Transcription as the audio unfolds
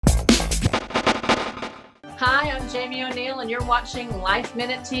Hi, I'm Jamie O'Neill, and you're watching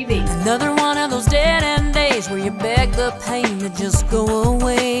LifeMinute TV. Another one of those dead-end days where you beg the pain to just go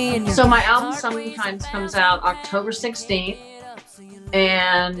away. And so my album sometimes comes out October 16th,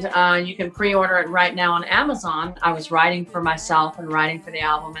 and you can pre-order it right now on Amazon. I was writing for myself and writing for the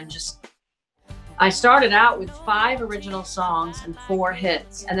album, and I started out with 5 original songs and 4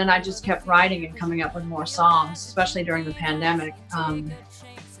 hits, and then I just kept writing and coming up with more songs, especially during the pandemic.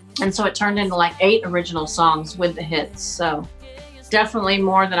 And so it turned into like 8 original songs with the hits. So definitely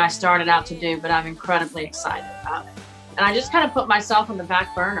more than I started out to do, but I'm incredibly excited about it. And I just kind of put myself on the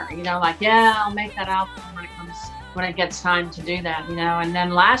back burner, like, yeah, I'll make that album when it gets time to do that, And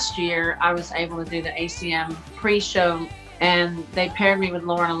then last year I was able to do the ACM pre-show, and they paired me with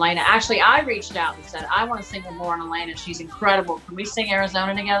Laura and Alaina. Actually, I reached out and said, I want to sing with Laura and Alaina. She's incredible. Can we sing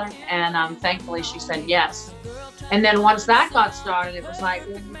Arizona together? And thankfully she said yes. And then once that got started, it was like,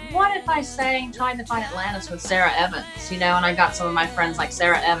 what if I sang Trying to Find Atlantis with Sara Evans, And I got some of my friends like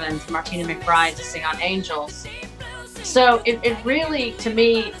Sara Evans, Martina McBride to sing on Angels. So it really, to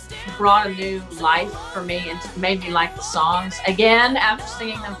me, brought a new life for me and made me like the songs again after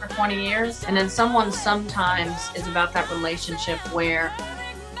singing them for 20 years. And then sometimes is about that relationship where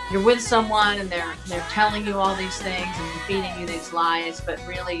you're with someone and they're telling you all these things and feeding you these lies, but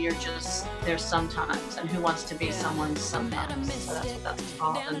really you're just there sometimes. And who wants to be someone sometimes? So that's what that's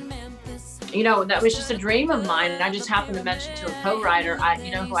called. And that was just a dream of mine. And I just happened to mention to a co-writer,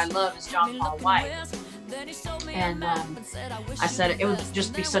 who I love is John Paul White. And I said it would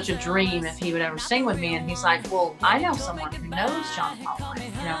just be such a dream if he would ever sing with me. And he's like, well, I know someone who knows John Paul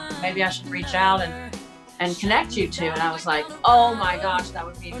White. Maybe I should reach out and connect you to. And I was like, oh my gosh, that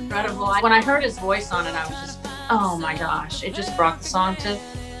would be incredible. When I heard his voice on it, I was just, oh my gosh, it just brought the song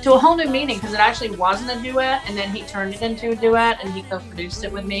to a whole new meaning, because it actually wasn't a duet, and then he turned it into a duet and he co-produced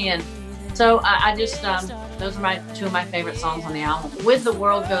it with me. And so I just, those are 2 of my favorite songs on the album. With The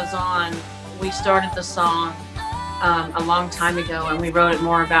World Goes On, we started the song a long time ago, and we wrote it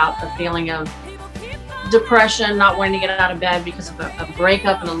more about the feeling of depression, not wanting to get out of bed because of a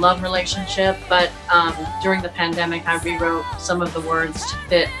breakup in a love relationship. But during the pandemic, I rewrote some of the words to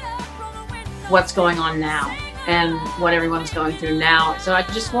fit what's going on now and what everyone's going through now. So I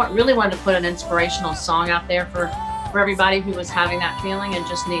just really wanted to put an inspirational song out there for everybody who was having that feeling and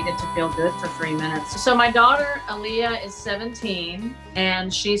just needed to feel good for 3 minutes. So my daughter, Alaina, is 17,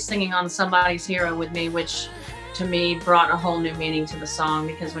 and she's singing on Somebody's Hero with me, which to me brought a whole new meaning to the song,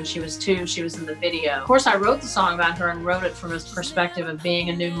 because when she was 2, she was in the video. Of course, I wrote the song about her and wrote it from a perspective of being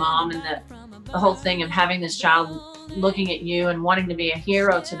a new mom, and the whole thing of having this child looking at you and wanting to be a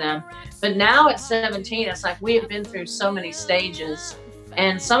hero to them. But now at 17, it's like we have been through so many stages.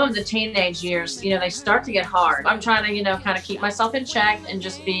 And some of the teenage years, they start to get hard. I'm trying to, kind of keep myself in check and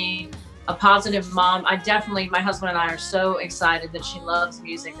just be a positive mom. My husband and I are so excited that she loves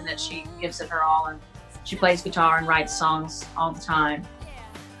music and that she gives it her all. And she plays guitar and writes songs all the time.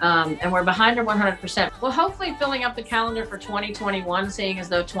 And we're behind her 100%. Well, hopefully filling up the calendar for 2021, seeing as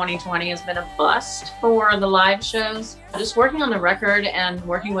though 2020 has been a bust for the live shows. Just working on the record and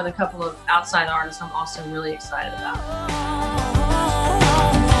working with a couple of outside artists I'm also really excited about.